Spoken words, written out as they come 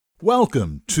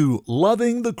Welcome to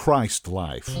Loving the Christ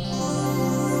Life.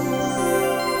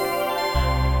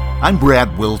 I'm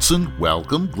Brad Wilson.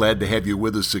 Welcome. Glad to have you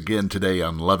with us again today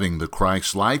on Loving the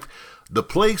Christ Life, the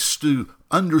place to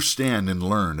understand and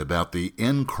learn about the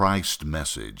in Christ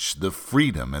message, the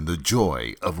freedom and the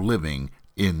joy of living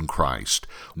in Christ.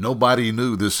 Nobody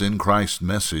knew this in Christ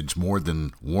message more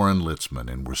than Warren Litzman,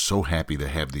 and we're so happy to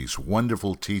have these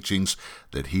wonderful teachings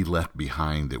that he left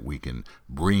behind that we can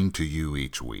bring to you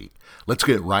each week. Let's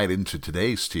get right into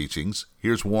today's teachings.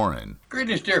 Here's Warren.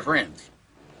 Greetings, dear friends.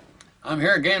 I'm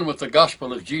here again with the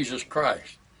gospel of Jesus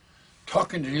Christ,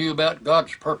 talking to you about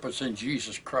God's purpose in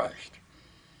Jesus Christ.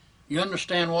 You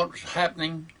understand what's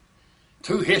happening?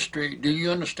 Through history, do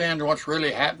you understand what's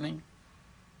really happening?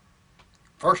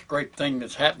 First great thing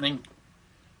that's happening,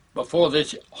 before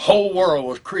this whole world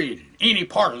was created, any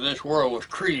part of this world was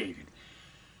created,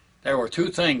 there were two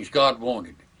things God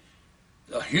wanted.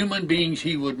 The human beings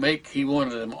he would make, he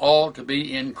wanted them all to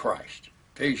be in Christ.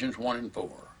 Ephesians 1 and 4.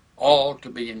 All to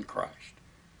be in Christ.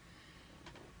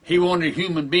 He wanted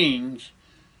human beings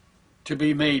to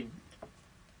be made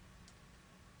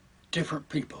different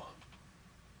people.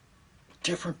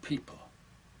 Different people.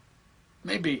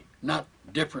 Maybe not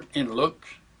different in looks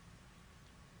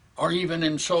or even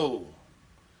in soul,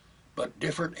 but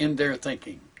different in their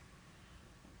thinking,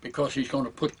 because he's going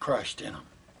to put Christ in them.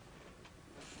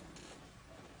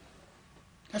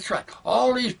 That's right.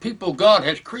 All these people God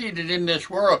has created in this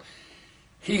world,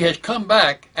 he has come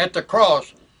back at the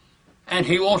cross and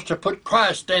he wants to put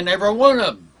Christ in every one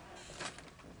of them.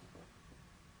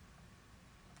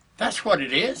 That's what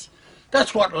it is.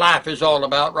 That's what life is all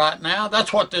about right now.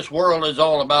 That's what this world is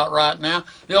all about right now.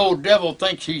 The old devil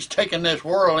thinks he's taken this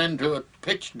world into a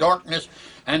pitch darkness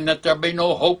and that there'll be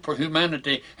no hope for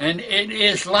humanity. And it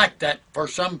is like that for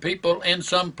some people in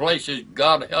some places.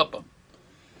 God help them.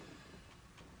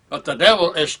 But the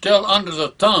devil is still under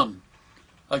the thumb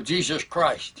of Jesus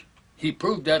Christ. He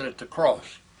proved that at the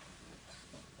cross.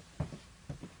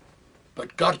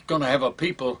 But God's going to have a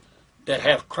people that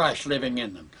have Christ living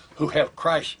in them, who have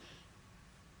Christ's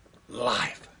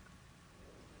life,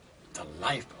 the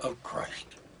life of Christ.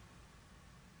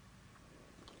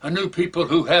 A new people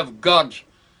who have God's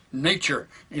nature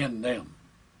in them.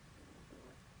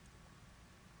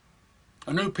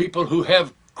 A new people who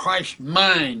have Christ's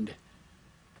mind.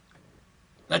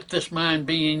 Let this mind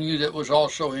be in you that was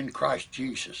also in Christ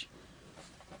Jesus.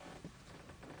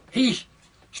 He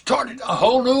started a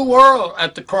whole new world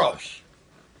at the cross.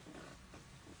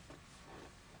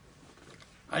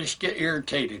 I just get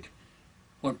irritated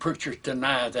when preachers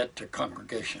deny that to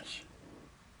congregations.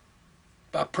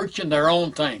 By preaching their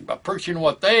own thing, by preaching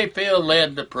what they feel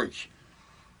led to preach.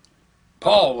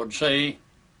 Paul would say,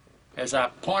 as I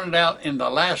pointed out in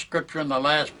the last scripture in the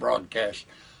last broadcast,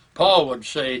 Paul would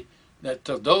say that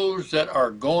to those that are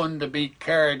going to be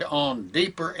carried on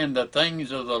deeper in the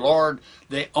things of the Lord,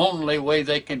 the only way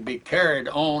they can be carried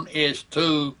on is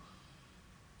to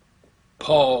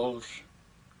Paul's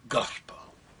gospel.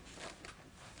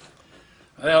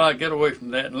 Well, I get away from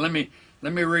that, and let me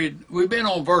read. We've been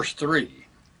on verse 3.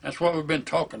 That's what we've been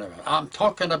talking about. I'm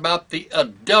talking about the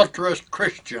adulterous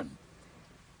Christian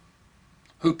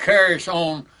who carries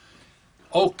on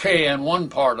okay in one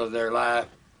part of their life,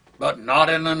 but not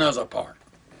in another part.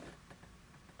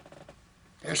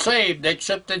 They're saved. They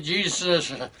accepted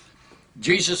Jesus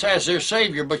as their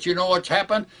Savior, but you know what's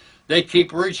happened? They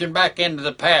keep reaching back into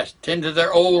the past, into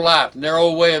their old life and their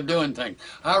old way of doing things.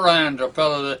 I ran into a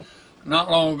fellow that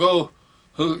not long ago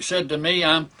who said to me,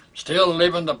 I'm still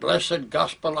living the blessed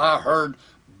gospel I heard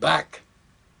back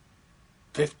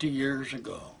 50 years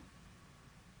ago.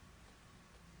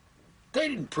 They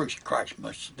didn't preach Christ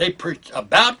much. They preached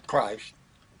about Christ.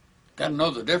 Got to know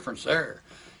the difference there.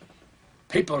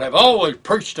 People have always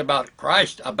preached about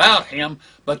Christ, about Him,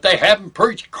 but they haven't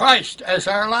preached Christ as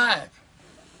our life.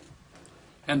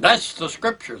 And that's the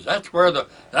scriptures. That's where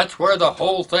the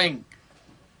whole thing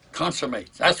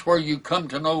consummates. That's where you come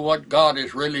to know what God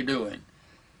is really doing.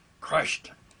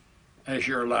 Christ as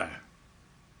your life.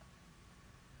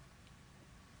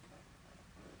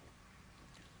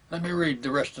 Let me read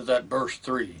the rest of that verse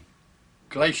 3.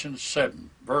 Galatians 7,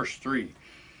 verse 3.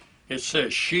 It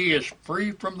says, she is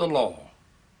free from the law.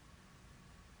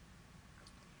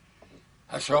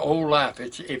 That's her old life.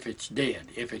 If it's dead.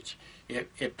 If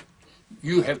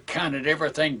you have counted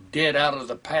everything dead out of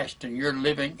the past and you're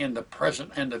living in the present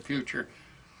and the future.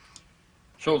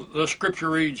 So the scripture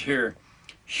reads here,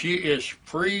 she is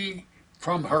free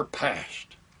from her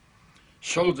past,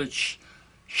 so that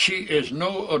she is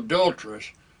no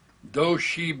adulteress, though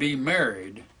she be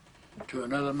married to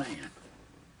another man.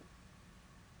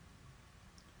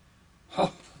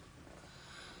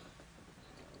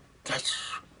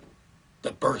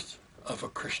 birth of a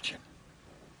Christian.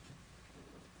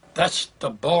 That's the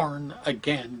born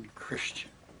again Christian.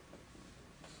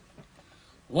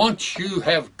 Once you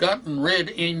have gotten rid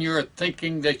in your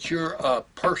thinking that you're a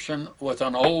person with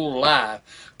an old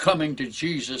life coming to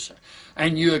Jesus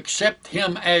and you accept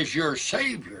him as your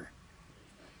Savior,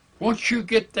 once you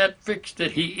get that fixed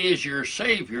that he is your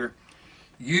Savior,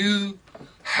 you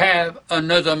have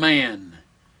another man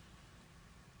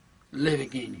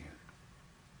living in you.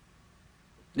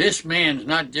 This man's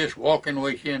not just walking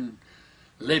with you and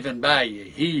living by you.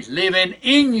 He's living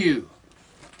in you.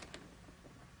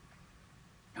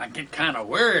 I get kind of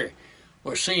worried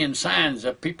with seeing signs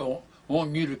of people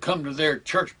wanting you to come to their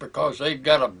church because they've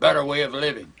got a better way of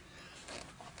living.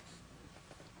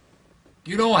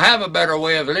 You don't have a better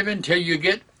way of living until you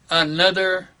get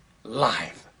another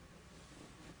life.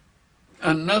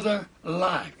 Another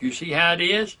life. You see how it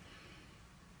is?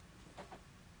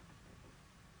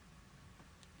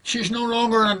 She's no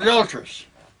longer an adulteress.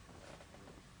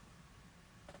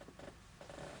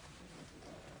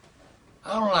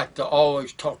 I don't like to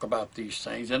always talk about these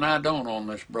things, and I don't on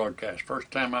this broadcast.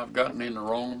 First time I've gotten into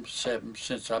Romans 7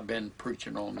 since I've been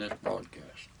preaching on this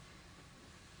broadcast.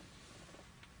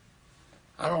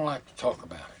 I don't like to talk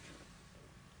about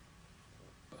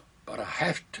it. But I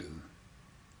have to,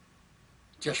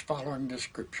 just following the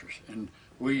scriptures. And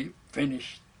we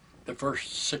finished the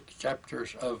first 6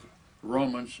 chapters of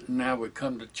Romans, and now we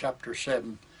come to chapter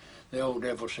 7. The old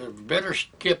devil said, better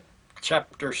skip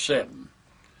chapter 7.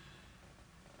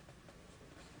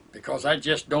 Because I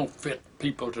just don't fit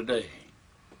people today.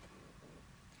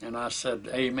 And I said,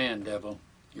 amen, devil,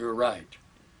 you're right.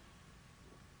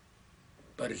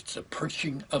 But it's the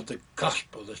preaching of the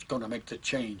gospel that's going to make the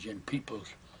change in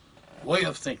people's way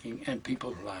of thinking and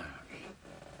people's lives.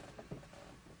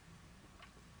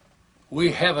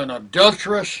 We have an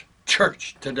adulterous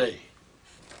church today.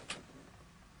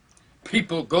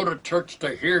 People go to church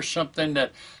to hear something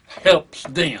that helps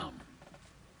them.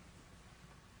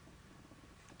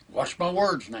 Watch my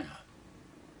words now.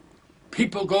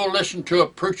 People go listen to a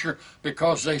preacher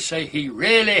because they say he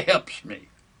really helps me.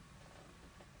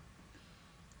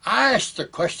 I ask the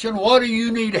question, what do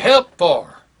you need help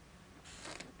for?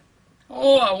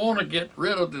 Oh, I want to get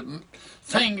rid of the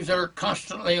things that are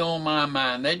constantly on my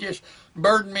mind. They just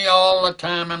burden me all the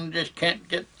time and just can't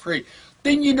get free.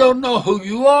 Then you don't know who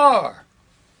you are.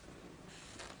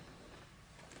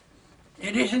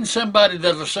 It isn't somebody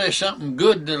that'll say something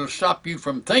good that'll stop you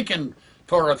from thinking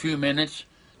for a few minutes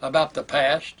about the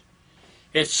past.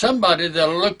 It's somebody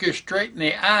that'll look you straight in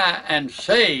the eye and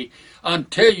say,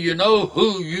 until you know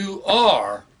who you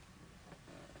are,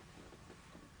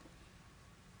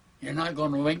 you're not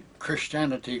going to make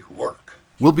Christianity work.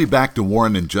 We'll be back to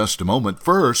Warren in just a moment.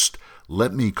 First,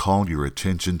 let me call your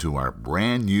attention to our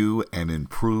brand new and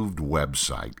improved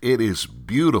website. It is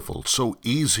beautiful, so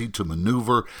easy to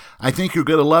maneuver. I think you're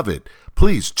going to love it.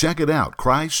 Please check it out,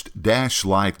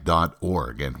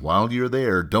 Christ-life.org. And while you're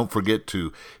there, don't forget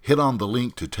to hit on the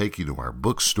link to take you to our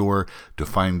bookstore to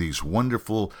find these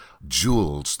wonderful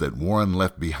jewels that Warren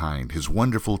left behind, his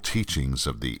wonderful teachings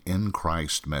of the In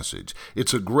Christ message.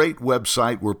 It's a great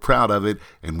website. We're proud of it,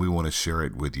 and we want to share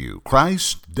it with you.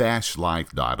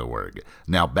 Christ-life.org.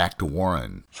 Now back to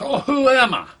Warren. So who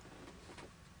am I?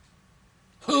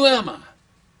 Who am I?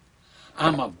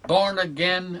 I'm a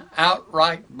born-again,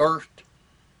 outright birthed,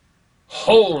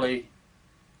 wholly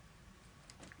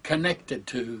connected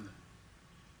to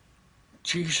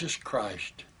Jesus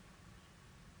Christ,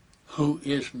 who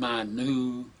is my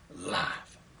new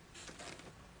life.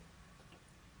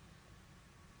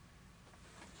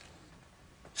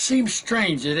 Seems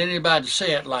strange that anybody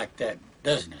say it like that,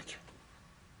 doesn't it?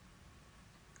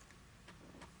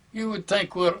 You would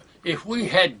think, well, if we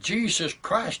had Jesus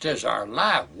Christ as our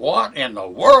life, what in the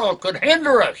world could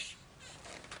hinder us?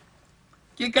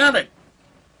 You got it.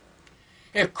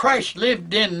 If Christ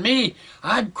lived in me,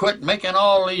 I'd quit making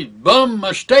all these bum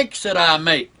mistakes that I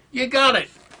make. You got it.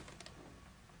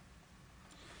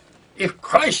 If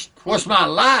Christ was my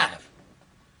life,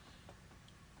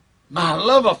 my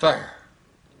love affair,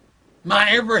 my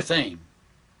everything,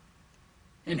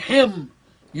 in Him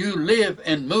you live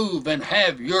and move and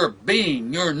have your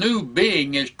being. Your new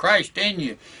being is Christ in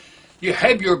you. You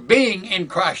have your being in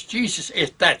Christ Jesus.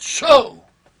 If that's so,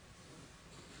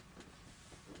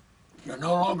 you're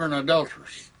no longer an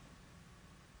adulteress.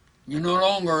 You no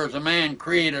longer, as a man,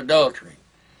 create adultery.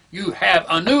 You have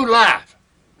a new life.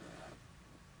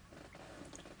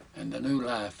 And the new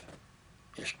life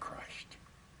is Christ.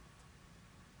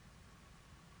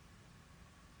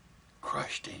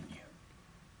 Christ in you.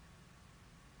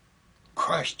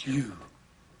 Christ you.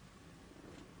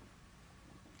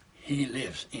 He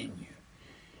lives in you.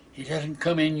 He doesn't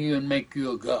come in you and make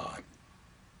you a God.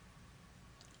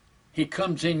 He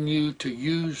comes in you to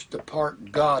use the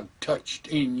part God touched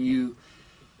in you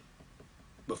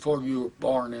before you were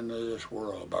born into this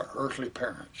world by earthly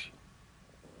parents.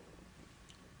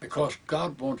 Because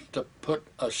God wants to put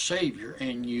a Savior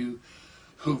in you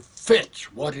who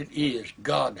fits what it is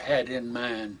God had in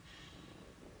mind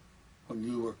when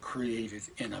you were created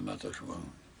in a mother's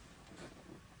womb.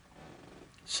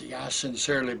 See, I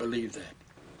sincerely believe that.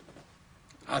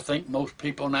 I think most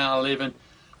people now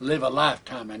live a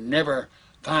lifetime and never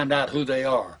find out who they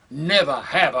are, never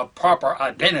have a proper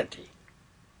identity.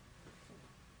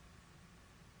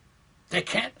 They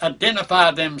can't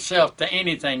identify themselves to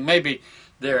anything, maybe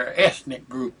their ethnic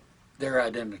group they're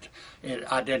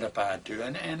identified to.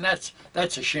 And that's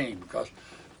a shame, because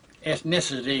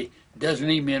ethnicity doesn't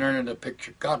even enter into the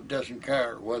picture. God doesn't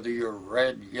care whether you're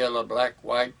red, yellow, black,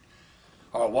 white,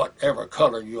 or whatever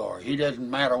color you are. He doesn't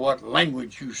matter what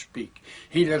language you speak.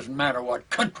 He doesn't matter what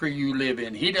country you live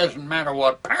in. He doesn't matter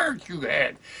what parents you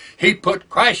had. He put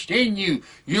Christ in you.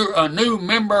 You're a new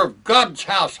member of God's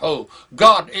household.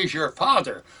 God is your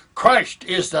Father. Christ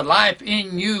is the life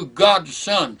in you, God's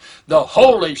Son. The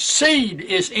Holy Seed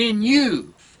is in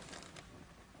you.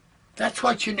 That's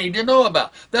what you need to know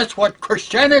about. That's what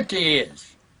Christianity is.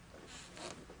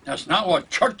 That's not what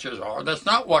churches are. That's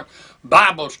not what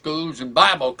Bible schools and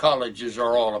Bible colleges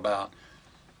are all about.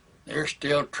 They're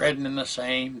still treading in the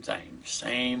same things,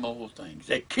 same old things.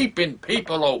 They're keeping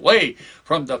people away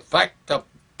from the fact of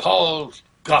Paul's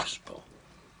gospel.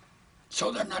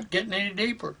 So they're not getting any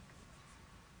deeper.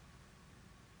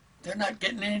 They're not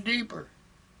getting any deeper.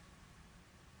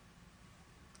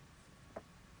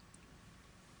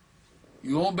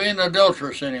 You won't be an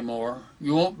adulteress anymore.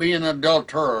 You won't be an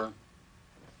adulterer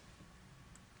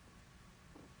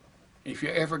if you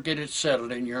ever get it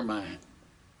settled in your mind.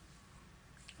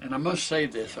 And I must say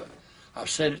this, I've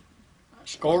said it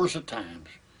scores of times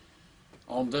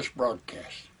on this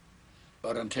broadcast,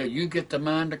 but until you get the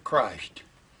mind of Christ,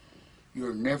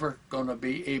 you're never going to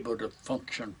be able to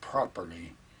function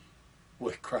properly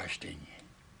with Christ in you.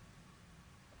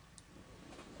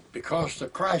 Because the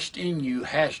Christ in you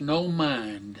has no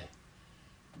mind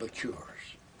but yours.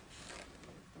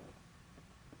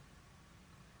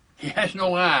 He has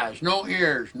no eyes, no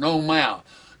ears, no mouth,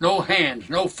 no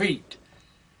hands, no feet.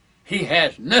 He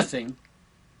has nothing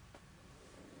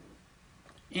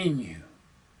in you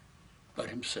but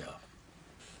himself.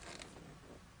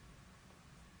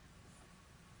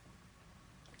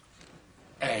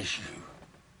 As you.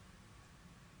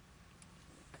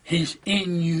 He's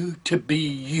in you to be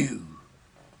you.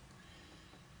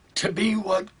 To be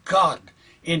what God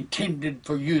intended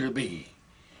for you to be.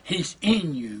 He's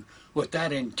in you with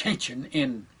that intention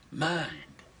in mind.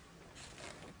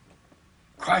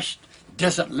 Christ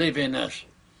doesn't live in us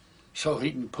so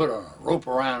he can put a rope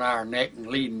around our neck and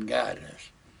lead and guide us.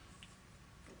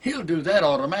 He'll do that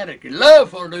automatically.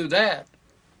 Love will do that.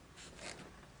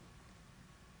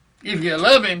 If you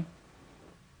love him,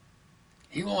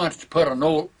 he won't have to put a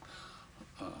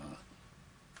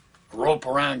rope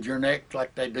around your neck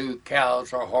like they do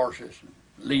cows or horses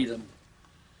and lead them.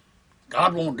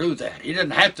 God won't do that. He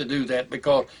doesn't have to do that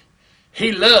because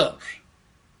he loves.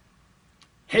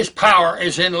 His power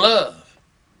is in love.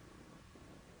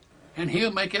 And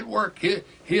he'll make it work.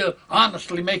 He'll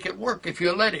honestly make it work if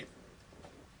you let him.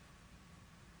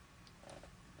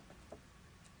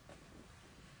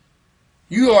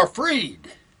 You are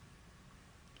freed.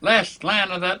 Last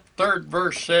line of that third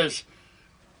verse says,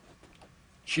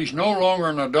 she's no longer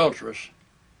an adulteress.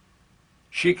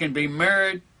 She can be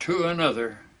married to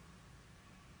another.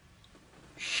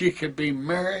 She could be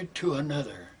married to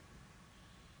another.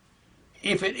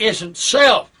 If it isn't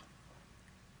self,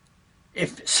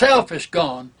 if self is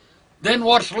gone, then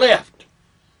what's left?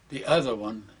 The other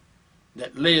one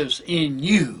that lives in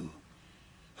you,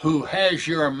 who has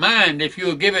your mind if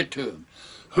you'll give it to him,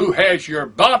 who has your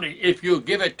body if you'll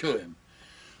give it to him,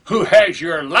 who has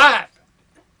your life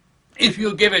if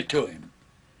you'll give it to him.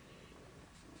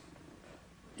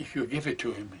 If you'll give it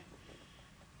to him,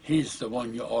 he's the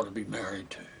one you ought to be married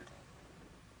to.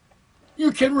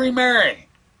 You can remarry.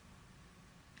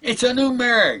 It's a new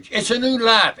marriage. It's a new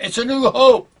life. It's a new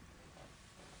hope.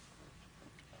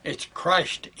 It's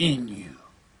Christ in you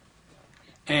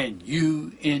and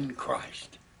you in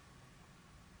Christ.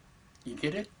 You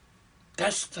get it?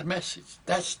 That's the message.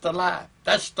 That's the life.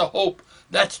 That's the hope.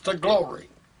 That's the glory.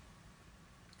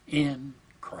 In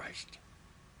Christ.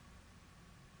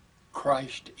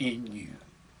 Christ in you.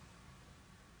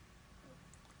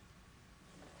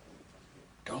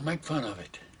 Don't make fun of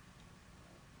it.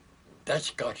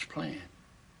 That's God's plan.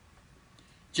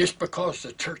 Just because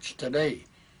the church today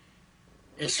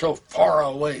is so far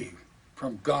away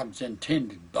from God's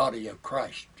intended body of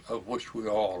Christ, of which we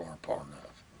all are part of.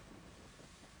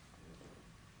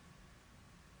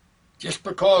 Just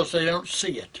because they don't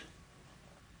see it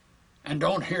and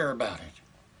don't hear about it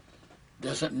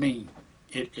doesn't mean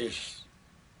it is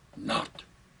not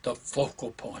the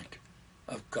focal point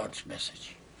of God's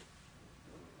message.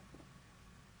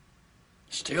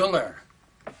 Still there.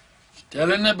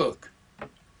 Still in the book.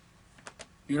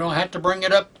 You don't have to bring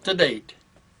it up to date.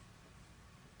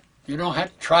 You don't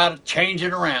have to try to change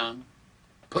it around,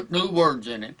 put new words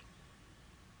in it.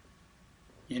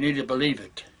 You need to believe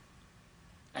it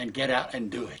and get out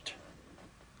and do it.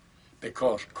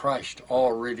 Because Christ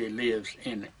already lives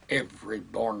in every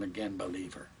born-again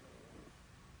believer.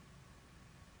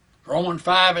 Romans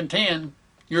 5:10,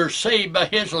 you're saved by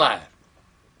his life.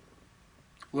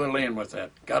 We'll end with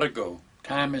that. Gotta go.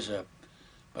 Time is up.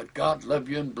 But God love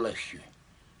you and bless you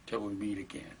till we meet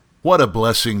again. What a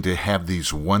blessing to have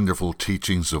these wonderful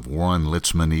teachings of Warren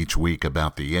Litzman each week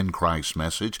about the In Christ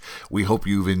message. We hope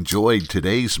you've enjoyed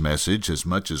today's message as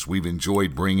much as we've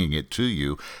enjoyed bringing it to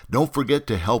you. Don't forget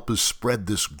to help us spread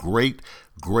this great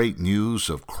news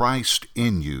of Christ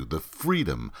in you, the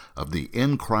freedom of the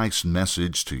In Christ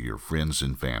message to your friends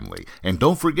and family. And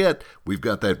don't forget, we've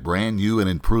got that brand new and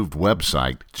improved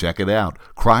website. Check it out,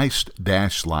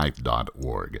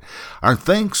 christ-life.org. Our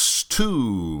thanks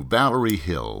to Valerie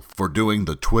Hill for doing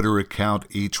the Twitter account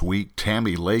each week.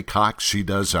 Tammy Laycock, she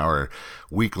does our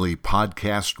weekly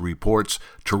podcast reports.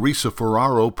 Teresa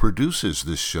Ferraro produces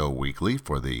this show weekly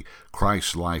for the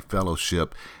Christ Life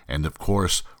Fellowship. And of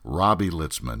course, Robbie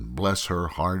Litzman, bless her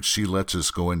heart, she lets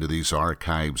us go into these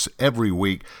archives every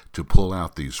week to pull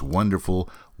out these wonderful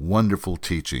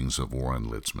teachings of Warren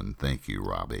Litzman. Thank you,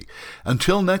 Robbie.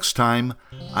 Until next time,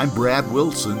 I'm Brad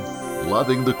Wilson,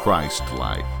 loving the Christ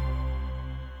life.